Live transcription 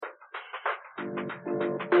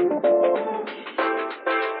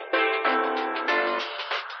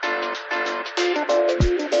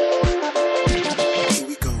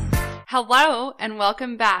Hello and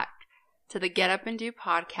welcome back to the Get Up and Do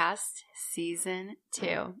podcast, Season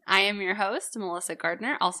 2. I am your host, Melissa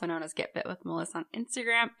Gardner, also known as Get Fit with Melissa on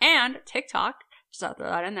Instagram and TikTok. Just I'll throw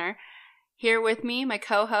that in there. Here with me, my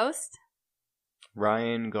co-host,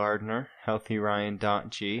 Ryan Gardner,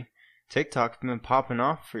 healthyryan.g. TikTok's been popping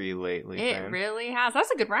off for you lately, It really has.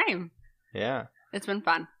 That's a good rhyme. Yeah. It's been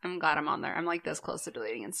fun. I'm glad I'm on there. I'm like this close to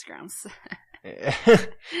deleting Instagrams.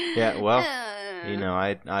 Yeah, well, you know,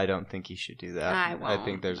 I don't think you should do that. I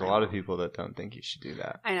think there's a lot of people that don't think you should do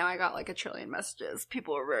that. I know, I got like a trillion messages.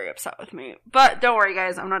 People are very upset with me. But don't worry,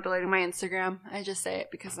 guys. I'm not deleting my Instagram. I just say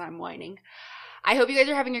it because I'm whining. I hope you guys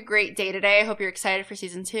are having a great day today. I hope you're excited for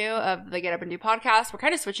Season 2 of the Get Up and Do podcast. We're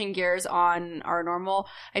kind of switching gears on our normal.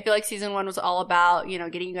 I feel like Season 1 was all about, you know,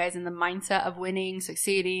 getting you guys in the mindset of winning,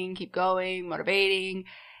 succeeding, keep going, motivating.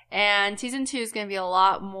 And Season 2 is going to be a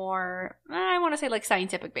lot more, I want to say like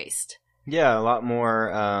scientific based. Yeah, a lot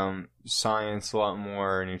more science, a lot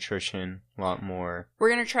more nutrition, a lot more. We're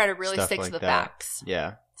going to try to really stick to the facts.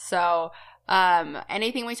 Yeah. So,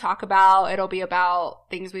 anything we talk about, it'll be about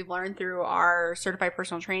things we've learned through our certified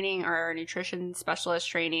personal training, our nutrition specialist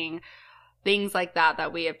training, things like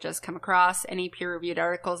that we have just come across, any peer-reviewed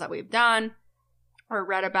articles that we've done or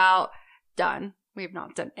read about, done. We have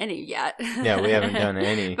not done any yet. Yeah, we haven't done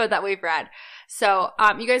any. But that we've read. So,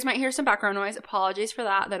 you guys might hear some background noise. Apologies for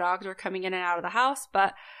that. The dogs are coming in and out of the house.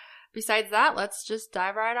 But besides that, let's just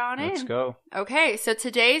dive right on in. Let's go. Okay, so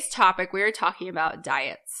today's topic, we are talking about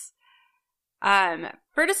diets.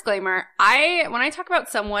 For disclaimer, when I talk about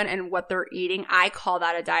someone and what they're eating, I call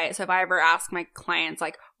that a diet. So if I ever ask my clients,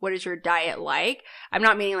 like, what is your diet like? I'm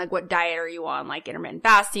not meaning like, what diet are you on? Like intermittent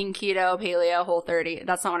fasting, keto, paleo, Whole30.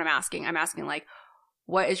 That's not what I'm asking. I'm asking like,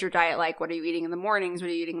 what is your diet like? What are you eating in the mornings? What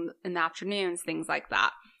are you eating in the afternoons? Things like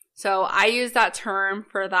that. So I use that term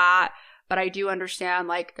for that, but I do understand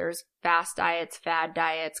like there's fast diets, fad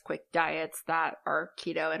diets, quick diets that are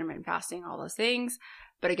keto, intermittent fasting, all those things.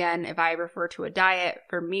 But again, if I refer to a diet,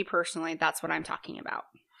 for me personally, that's what I'm talking about.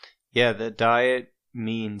 Yeah, the diet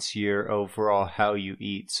means your overall how you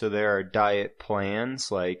eat. So there are diet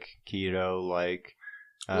plans like keto, like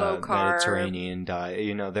low carb, Mediterranean diet.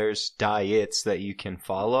 You know, there's diets that you can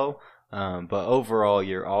follow. But overall,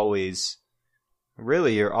 you're always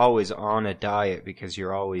on a diet because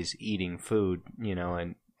you're always eating food, you know,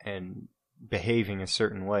 and behaving a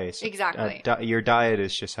certain way. So exactly. Your diet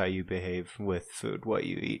is just how you behave with food, what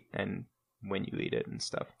you eat, and when you eat it and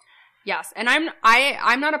stuff. Yes, and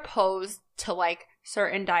I'm not opposed to like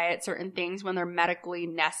certain diets, certain things when they're medically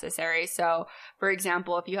necessary. So, for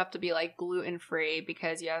example, if you have to be like gluten-free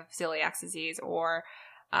because you have celiac disease, or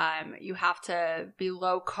you have to be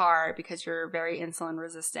low carb because you're very insulin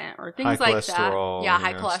resistant, or things like that. Yeah,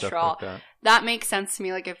 high cholesterol. Like that makes sense to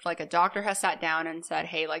me. Like if like a doctor has sat down and said,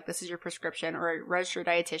 hey, like this is your prescription, or a registered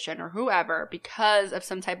dietitian or whoever, because of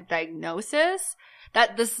some type of diagnosis,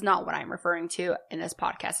 this is not what I'm referring to in this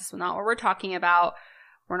podcast. This is not what we're talking about.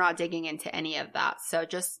 We're not digging into any of that. So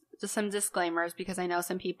just some disclaimers, because I know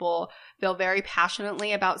some people feel very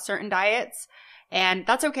passionately about certain diets. And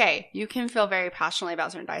that's okay. You can feel very passionately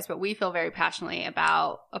about certain diets, but we feel very passionately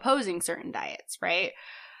about opposing certain diets, right?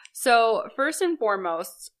 So first and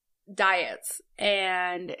foremost, diets.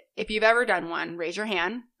 And if you've ever done one, raise your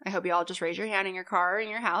hand. I hope you all just raise your hand in your car or in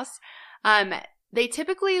your house. They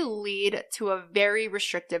typically lead to a very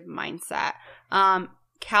restrictive mindset.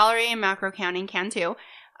 Calorie and macro counting can too.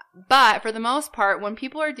 But for the most part, when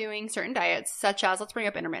people are doing certain diets, such as, let's bring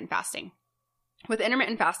up intermittent fasting. With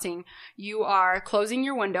intermittent fasting, you are closing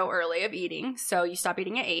your window early of eating. So you stop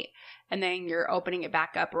eating at 8 and then you're opening it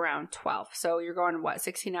back up around 12. So you're going,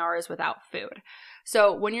 16 hours without food.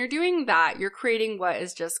 So when you're doing that, you're creating what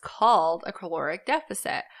is just called a caloric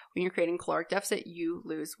deficit. When you're creating caloric deficit, you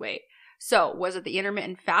lose weight. So was it the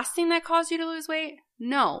intermittent fasting that caused you to lose weight?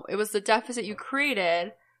 No, it was the deficit you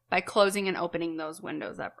created by closing and opening those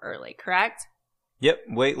windows up early, correct? Yep,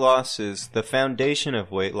 weight loss is the foundation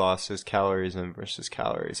of weight loss is calories in versus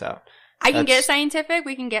calories out. I can get scientific,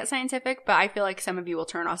 we can get scientific, but I feel like some of you will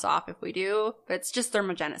turn us off if we do. But it's just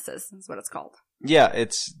thermogenesis is what it's called. Yeah,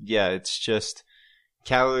 it's just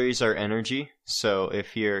calories are energy. So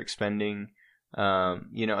if you're expending,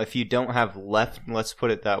 if you don't have let's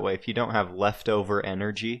put it that way, if you don't have leftover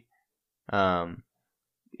energy,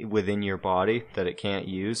 within your body that it can't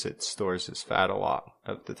use, it stores as fat a lot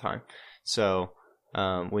of the time. So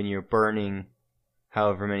when you're burning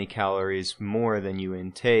however many calories more than you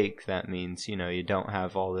intake, that means, you don't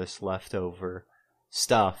have all this leftover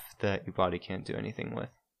stuff that your body can't do anything with.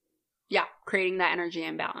 Yeah, creating that energy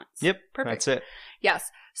imbalance. Yep, perfect. That's it.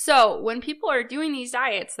 Yes. So when people are doing these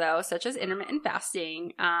diets, though, such as intermittent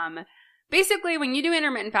fasting, basically, when you do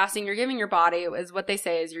intermittent fasting, you're giving your body, is what they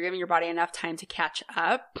say is you're giving your body enough time to catch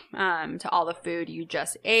up to all the food you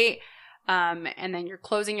just ate. And then you're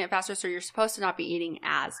closing it faster, so you're supposed to not be eating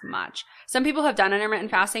as much. Some people have done intermittent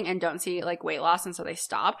fasting and don't see like weight loss, and so they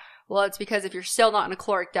stop. Well, it's because if you're still not in a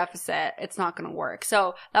caloric deficit, it's not going to work.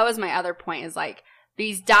 So that was my other point, is like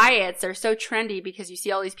these diets are so trendy because you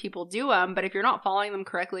see all these people do them, but if you're not following them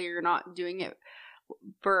correctly, or you're not doing it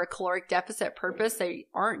for a caloric deficit purpose, they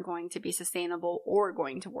aren't going to be sustainable or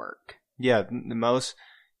going to work. Yeah, most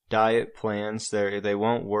diet plans, they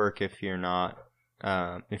won't work if you're not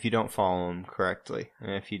if you don't follow them correctly,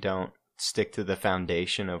 and if you don't stick to the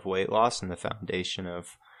foundation of weight loss and the foundation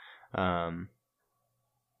of,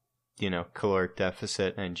 caloric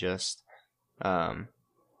deficit and just,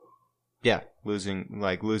 losing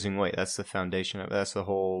weight. That's the foundation of it. That's the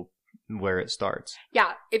whole where it starts.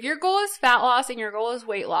 Yeah. If your goal is fat loss and your goal is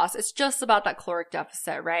weight loss, it's just about that caloric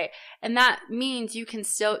deficit, right? And that means you can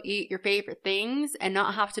still eat your favorite things and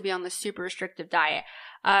not have to be on the super restrictive diet.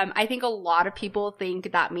 I think a lot of people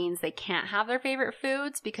think that means they can't have their favorite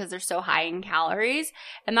foods because they're so high in calories,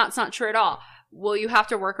 and that's not true at all. Will you have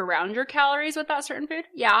to work around your calories with that certain food?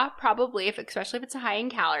 Yeah, probably, especially if it's high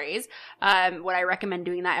in calories. Would I recommend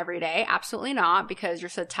doing that every day? Absolutely not, because your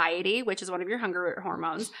satiety, which is one of your hunger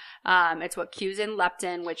hormones, it's what cues in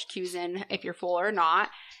leptin, which cues in if you're full or not,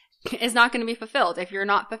 is not going to be fulfilled. If you're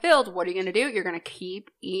not fulfilled, what are you going to do? You're going to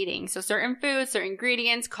keep eating. So certain foods, certain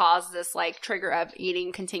ingredients cause this like trigger of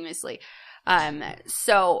eating continuously.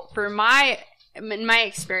 So in my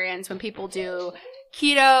experience, when people do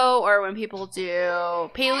keto or when people do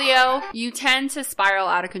paleo, you tend to spiral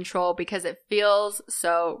out of control because it feels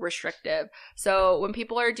so restrictive. So when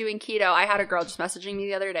people are doing keto, I had a girl just messaging me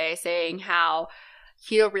the other day saying how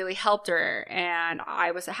keto really helped her, and I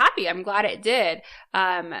was happy. I'm glad it did.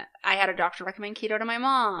 I had a doctor recommend keto to my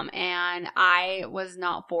mom, and I was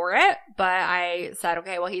not for it, but I said,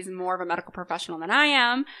 okay, well, he's more of a medical professional than I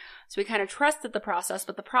am. So we kind of trusted the process,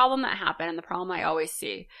 but the problem that happened, and the problem I always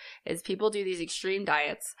see, is people do these extreme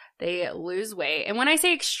diets, they lose weight. And when I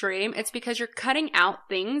say extreme, it's because you're cutting out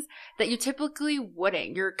things that you typically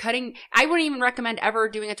wouldn't. I wouldn't even recommend ever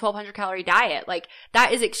doing a 1,200 calorie diet. Like,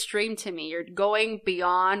 that is extreme to me. You're going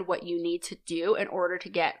beyond what you need to do in order to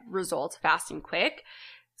get results fast and quick.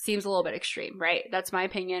 Seems a little bit extreme, right? That's my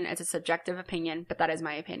opinion. It's a subjective opinion, but that is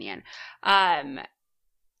my opinion.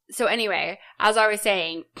 So anyway, as I was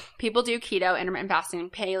saying, people do keto, intermittent fasting,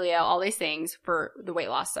 paleo, all these things for the weight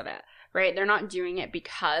loss of it, right? They're not doing it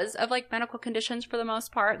because of like medical conditions for the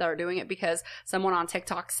most part. They're doing it because someone on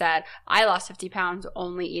TikTok said, I lost 50 pounds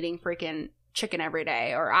only eating freaking chicken every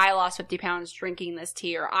day, or I lost 50 pounds drinking this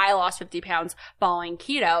tea, or I lost 50 pounds following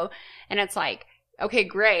keto. And it's like, okay,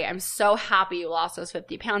 great. I'm so happy you lost those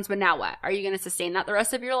 50 pounds, but now what? Are you going to sustain that the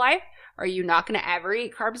rest of your life? Are you not going to ever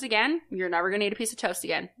eat carbs again? You're never going to eat a piece of toast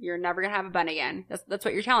again. You're never going to have a bun again. That's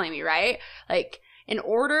what you're telling me, right? Like, in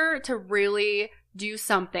order to really do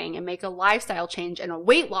something and make a lifestyle change and a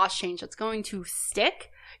weight loss change that's going to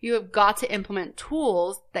stick, you have got to implement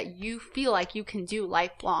tools that you feel like you can do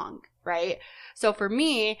lifelong, right? So for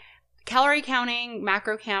me, calorie counting,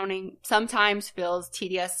 macro counting sometimes feels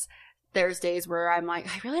tedious. There's days where I'm like,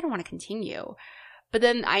 I really don't want to continue. But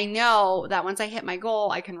then I know that once I hit my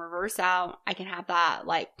goal, I can reverse out. I can have that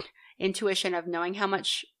like intuition of knowing how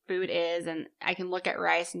much food is, and I can look at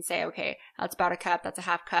rice and say, okay, that's about a cup, that's a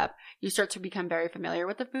half cup. You start to become very familiar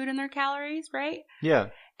with the food and their calories, right?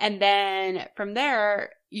 Yeah. And then from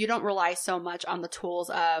there, you don't rely so much on the tools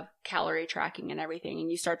of calorie tracking and everything, and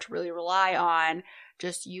you start to really rely on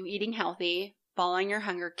just you eating healthy, following your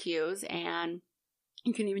hunger cues, and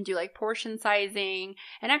you can even do like portion sizing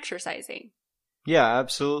and exercising. Yeah,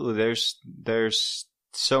 absolutely. There's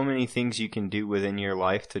so many things you can do within your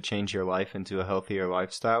life to change your life into a healthier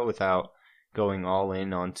lifestyle without going all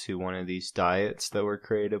in onto one of these diets that were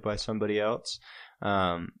created by somebody else.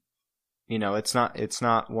 It's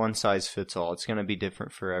not one size fits all. It's going to be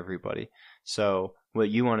different for everybody. So what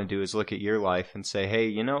you want to do is look at your life and say,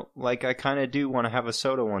 hey, I kind of do want to have a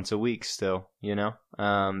soda once a week still,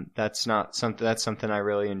 that's something I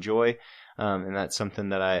really enjoy. And that's something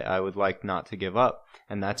that I would like not to give up.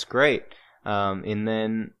 And that's great. And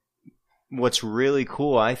then what's really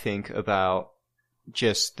cool, I think, about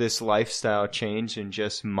just this lifestyle change and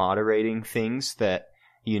just moderating things that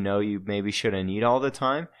you maybe shouldn't eat all the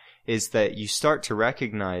time is that you start to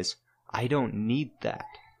recognize, I don't need that,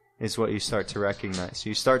 is what you start to recognize.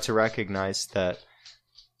 You start to recognize that,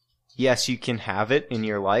 yes, you can have it in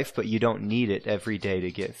your life, but you don't need it every day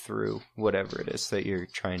to get through whatever it is that you're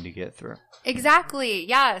trying to get through. Exactly.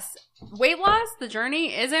 Yes. Weight loss, the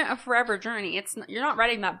journey isn't a forever journey. You're not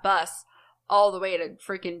riding that bus all the way to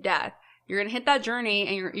freaking death. You're going to hit that journey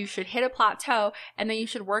and you should hit a plateau, and then you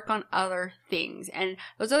should work on other things. And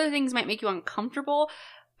those other things might make you uncomfortable.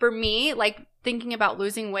 For me, like thinking about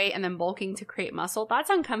losing weight and then bulking to create muscle, that's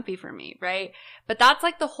uncomfy for me, right? But that's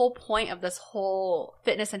like the whole point of this whole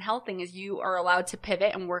fitness and health thing is you are allowed to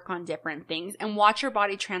pivot and work on different things and watch your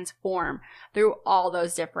body transform through all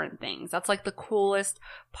those different things. That's like the coolest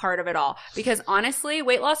part of it all. Because honestly,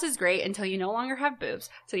 weight loss is great until you no longer have boobs,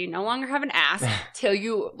 till you no longer have an ass, till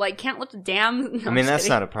you like can't lift a damn... No, I mean, that's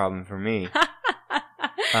not a problem for me.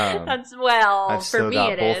 That's well, I've still for me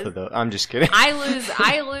got it both is. of those. I'm just kidding.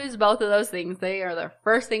 I lose both of those things. They are the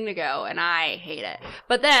first thing to go, and I hate it.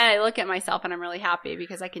 But then I look at myself and I'm really happy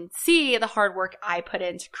because I can see the hard work I put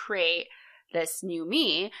in to create this new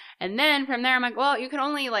me. And then from there I'm like, well, you can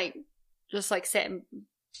only like just like sit and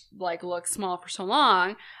like look small for so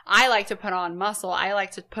long. I like to put on muscle. I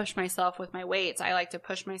like to push myself with my weights. I like to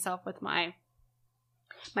push myself with my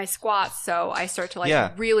squats. So I start to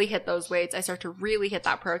like really hit those weights. I start to really hit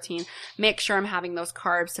that protein, make sure I'm having those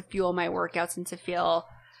carbs to fuel my workouts and to feel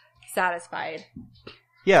satisfied.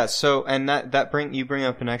 Yeah. So, and you bring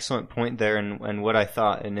up an excellent point there. And what I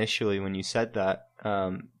thought initially when you said that,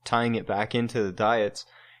 tying it back into the diets,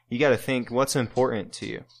 you got to think what's important to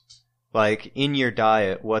you. Like in your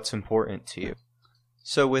diet, what's important to you.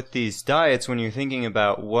 So with these diets, when you're thinking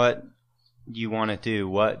about what you want to do,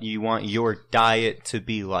 what you want your diet to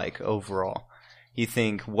be like overall, you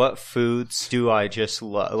think, what foods do I just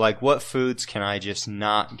love? Like, what foods can I just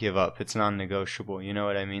not give up? It's non-negotiable. You know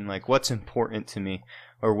what I mean? Like, what's important to me?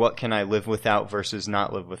 Or what can I live without versus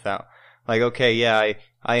not live without? Like, okay, yeah,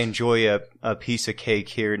 I enjoy a piece of cake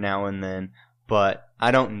here now and then, but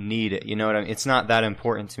I don't need it. You know what I mean? It's not that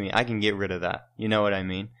important to me. I can get rid of that. You know what I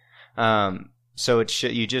mean? So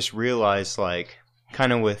you just realize, like,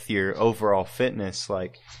 kind of with your overall fitness,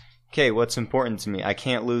 like, okay, what's important to me? I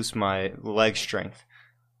can't lose my leg strength.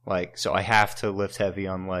 Like, so I have to lift heavy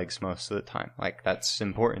on legs most of the time. Like, that's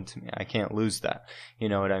important to me. I can't lose that. You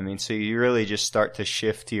know what I mean? So you really just start to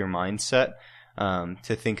shift your mindset,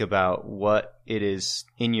 to think about what it is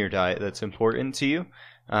in your diet that's important to you,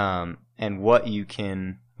 and what you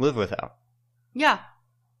can live without. Yeah.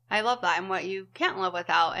 I love that. And what you can't live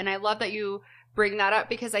without. And I love that you bring that up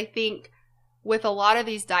because I think with a lot of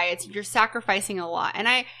these diets, you're sacrificing a lot.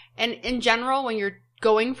 And in general, when you're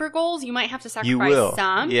going for goals, you might have to sacrifice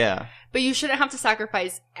some. Yeah. But you shouldn't have to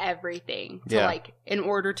sacrifice everything to like, in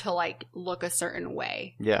order to like look a certain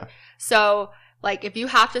way. Yeah. So like if you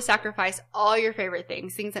have to sacrifice all your favorite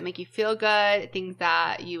things that make you feel good, things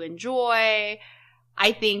that you enjoy,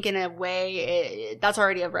 I think in a way that's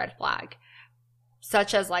already a red flag.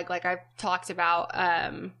 Such as like I've talked about,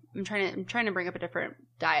 I'm trying to bring up a different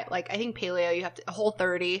diet. Like I think paleo, you have to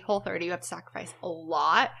Whole30, you have to sacrifice a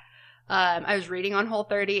lot. I was reading on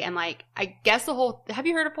Whole30 and like, I guess have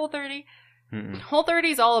you heard of Whole30? Mm-mm.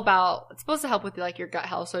 Whole30 is all about, it's supposed to help with like your gut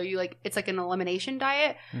health. So you like, it's like an elimination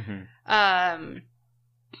diet. Mm-hmm.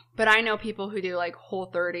 But I know people who do like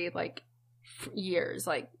Whole30 like years,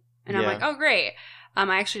 like, and I'm like, oh great.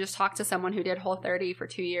 I actually just talked to someone who did Whole30 for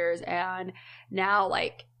 2 years and now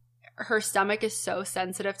like her stomach is so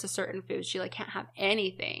sensitive to certain foods. She like can't have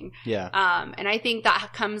anything. Yeah. And I think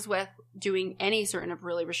that comes with doing any certain of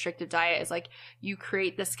really restrictive diet is like you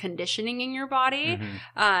create this conditioning in your body,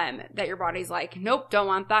 that your body's like, nope, don't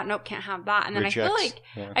want that. Nope, can't have that. And then I feel like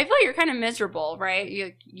you're kind of miserable, right?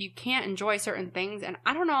 You can't enjoy certain things. And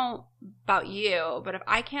I don't know about you, but if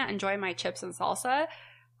I can't enjoy my chips and salsa,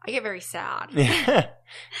 I get very sad.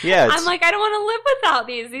 Yeah. I'm like, I don't want to live without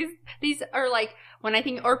these. These are like, when I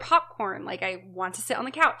think, or popcorn, like I want to sit on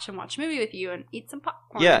the couch and watch a movie with you and eat some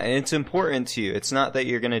popcorn. Yeah, and it's important to you. It's not that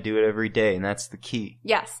you're going to do it every day, and that's the key.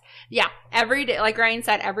 Yes. Yeah. Every day, like Ryan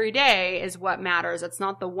said, every day is what matters. It's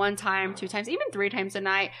not the 1 time, 2 times, even 3 times a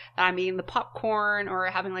night that I'm eating the popcorn or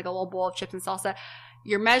having like a little bowl of chips and salsa.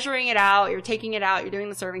 You're measuring it out, you're taking it out, you're doing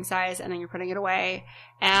the serving size, and then you're putting it away,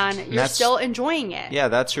 and you're still enjoying it. Yeah,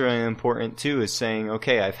 that's really important too, is saying,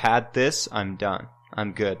 okay, I've had this, I'm done.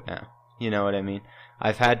 I'm good now. You know what I mean?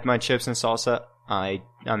 I've had my chips and salsa. I'm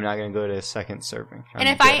not going to go to a second serving. And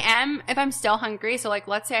if I'm still hungry, so like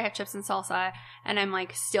let's say I have chips and salsa and I'm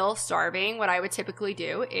like still starving, what I would typically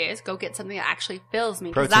do is go get something that actually fills me.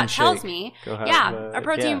 Because that tells me, a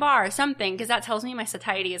protein bar, something, because that tells me my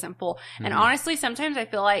satiety isn't full. Mm-hmm. And honestly, sometimes I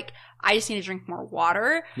feel like I just need to drink more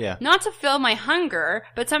water. Yeah. Not to fill my hunger,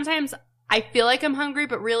 but sometimes I feel like I'm hungry,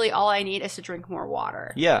 but really all I need is to drink more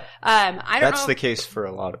water. Yeah. That's the case for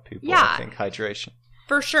a lot of people, I think, hydration.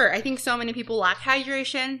 For sure. I think so many people lack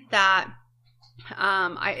hydration that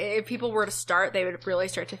if people were to start, they would really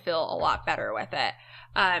start to feel a lot better with it.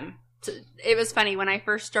 it was funny when I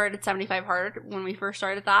first started 75 Hard, when we first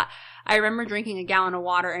started that, I remember drinking a gallon of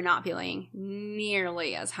water and not feeling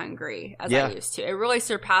nearly as hungry as I used to. It really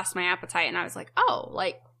surpassed my appetite, and I was like, oh,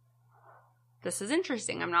 like, this is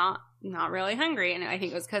interesting. I'm not really hungry, and I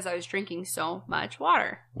think it was because I was drinking so much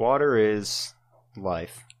water. Water is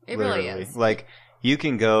life. It literally. really is. Like, you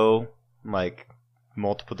can go, like,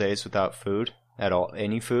 multiple days without food at all,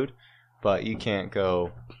 any food, but you can't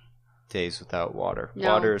go days without water. No.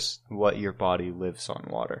 Water's what your body lives on,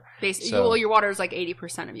 water. Basically, So- well, your water is like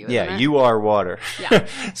 80% of you, isn't Yeah, it? you are water. Yeah.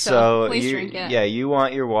 So please you, drink it. Yeah, you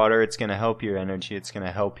want your water. It's going to help your energy. It's going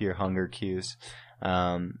to help your hunger cues.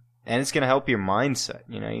 And it's going to help your mindset.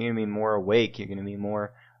 You know, you're going to be more awake. You're going to be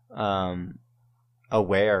more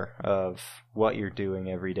aware of what you're doing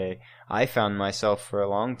every day. I found myself for a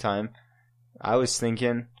long time, I was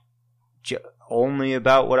thinking only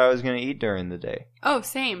about what I was going to eat during the day. Oh,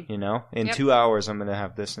 same. You know, in Yep. 2 hours, I'm going to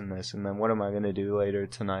have this and this. And then what am I going to do later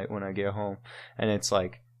tonight when I get home? And it's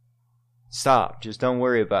like, stop. Just don't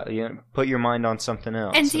worry about it. You know, put your mind on something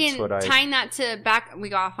else. And That's seeing, what I... tying that to back, we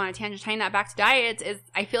got off on a tangent, tying that back to diets is,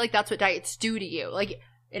 I feel like that's what diets do to you. Like,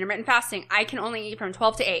 intermittent fasting, I can only eat from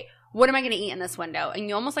 12 to 8. What am I going to eat in this window? And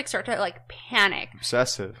you almost like start to like panic.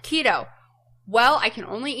 Obsessive. Keto. Well, I can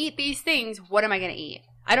only eat these things. What am I going to eat?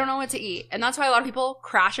 I don't know what to eat. And that's why a lot of people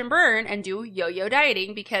crash and burn and do yo-yo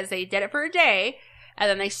dieting, because they did it for a day and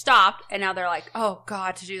then they stopped and now they're like, oh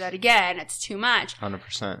God, to do that again, it's too much.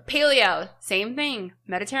 100%. Paleo, same thing.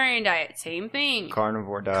 Mediterranean diet, same thing.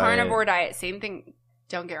 Carnivore diet. Carnivore diet, same thing.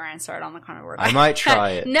 Don't get Ryan started on the carnivore diet. I might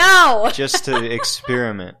try it. No! Just to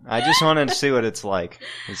experiment. I just wanted to see what it's like.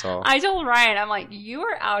 That's all. I told Ryan, I'm like, you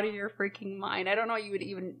are out of your freaking mind. I don't know what you would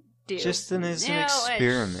even do. Just an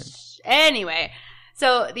experiment. Anyway,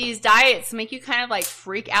 so these diets make you kind of like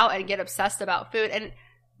freak out and get obsessed about food. And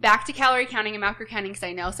back to calorie counting and macro counting, because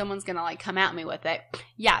I know someone's going to like come at me with it.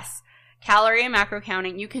 Yes, calorie and macro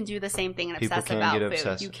counting, you can do the same thing and People obsess can about get food.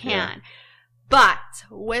 obsessed, You can. yeah. But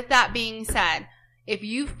with that being said, if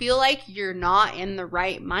you feel like you're not in the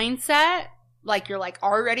right mindset, like you're like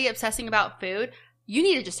already obsessing about food, you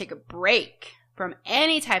need to just take a break from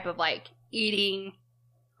any type of like eating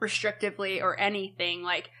restrictively or anything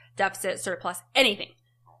like deficit, surplus, anything.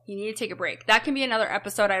 You need to take a break. That can be another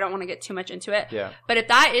episode. I don't want to get too much into it. Yeah. But if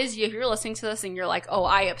that is you, if you're listening to this and you're like, oh,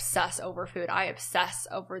 I obsess over food. I obsess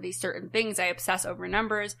over these certain things. I obsess over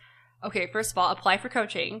numbers. Okay, first of all, apply for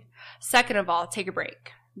coaching. Second of all, take a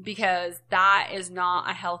break, because that is not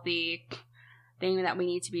a healthy thing that we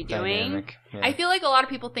need to be doing. Dynamic. Yeah. I feel like a lot of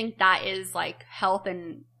people think that is like health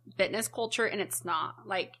and fitness culture, and it's not.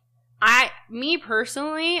 Like, me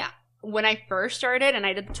personally, when I first started and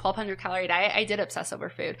I did the 1200 calorie diet, I did obsess over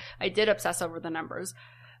food. I did obsess over the numbers.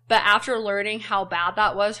 But after learning how bad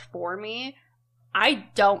that was for me, I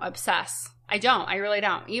don't obsess. I don't. I really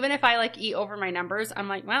don't. Even if I like eat over my numbers, I'm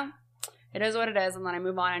like, well, it is what it is. And then I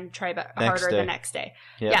move on and try harder the next day.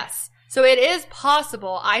 Yeah. Yes. So it is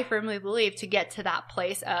possible, I firmly believe, to get to that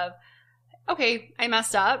place of, okay, I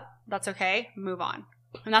messed up. That's okay. Move on.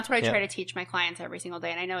 And that's what I try to teach my clients every single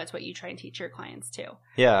day. And I know it's what you try and teach your clients too.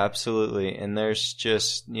 Yeah, absolutely. And there's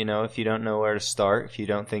just, you know, if you don't know where to start, if you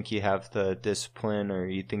don't think you have the discipline, or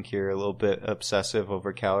you think you're a little bit obsessive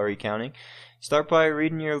over calorie counting, start by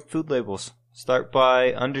reading your food labels. Start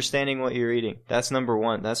by understanding what you're eating. That's number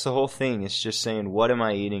one. That's the whole thing. It's just saying, what am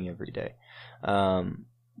I eating every day?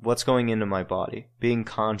 What's going into my body? Being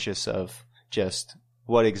conscious of just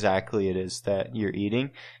what exactly it is that you're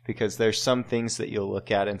eating, because there's some things that you'll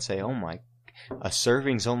look at and say, oh my, a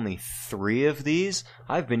serving's only 3 of these?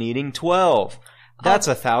 I've been eating 12. That's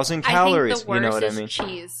 1,000 calories. I think the worst you know what is I mean?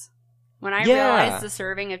 cheese. When I realized the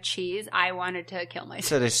serving of cheese, I wanted to kill myself.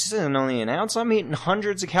 So this isn't only an ounce. I'm eating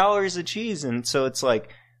hundreds of calories of cheese. And so it's like,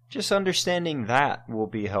 just understanding that will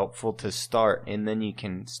be helpful to start. And then you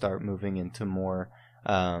can start moving into more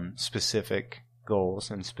specific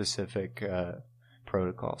goals and specific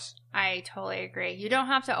protocols. I totally agree. You don't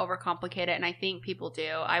have to overcomplicate it, and I think people do.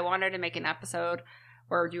 I wanted to make an episode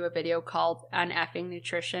or do a video called Uneffing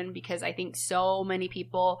Nutrition, because I think so many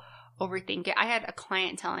people overthink it. I had a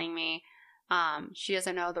client telling me she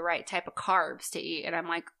doesn't know the right type of carbs to eat, and I'm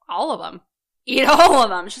like, all of them. Eat all of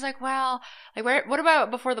them. She's like, well, like, what about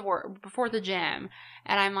before the gym?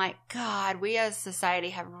 And I'm like, God, we as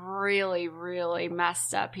society have really, really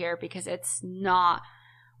messed up here, because it's not,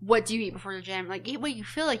 what do you eat before the gym? Like, eat what you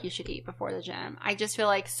feel like you should eat before the gym. I just feel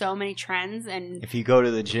like so many trends, and if you go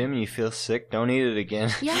to the gym and you feel sick, don't eat it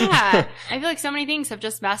again. yeah, I feel like so many things have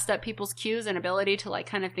just messed up people's cues and ability to like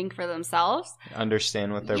kind of think for themselves.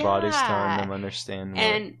 Understand what their body's telling them. Understand.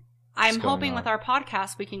 And I'm going hoping on. with our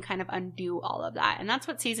podcast, we can kind of undo all of that. And that's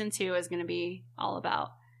what season 2 is going to be all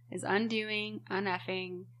about, is undoing,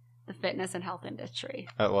 uneffing the fitness and health industry.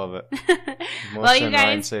 I love it. Well, you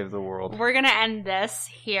Nine guys, save the world. we're going to end this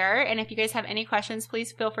here. And if you guys have any questions,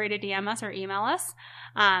 please feel free to DM us or email us.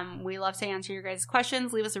 We love to answer your guys'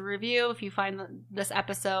 questions. Leave us a review if you find this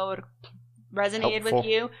episode resonated Helpful. with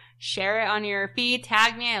you. Share it on your feed.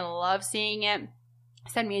 Tag me. I love seeing it.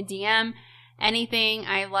 Send me a DM. Anything.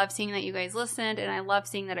 I love seeing that you guys listened, and I love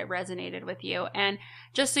seeing that it resonated with you. And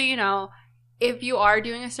just so you know, if you are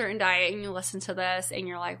doing a certain diet and you listen to this and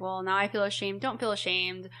you're like, well, now I feel ashamed, don't feel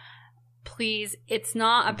ashamed. Please, it's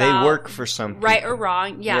not about They work for some people. right or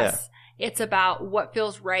wrong. Yes. It's about what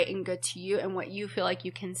feels right and good to you and what you feel like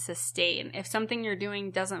you can sustain. If something you're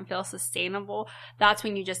doing doesn't feel sustainable, that's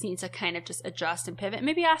when you just need to kind of just adjust and pivot.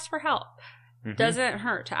 Maybe ask for help. Mhm. Doesn't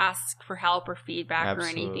hurt to ask for help or feedback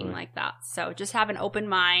Absolutely. or anything like that. So just have an open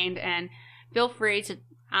mind and feel free to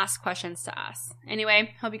ask questions to us.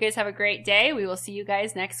 Anyway, hope you guys have a great day. We will see you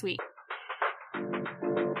guys next week.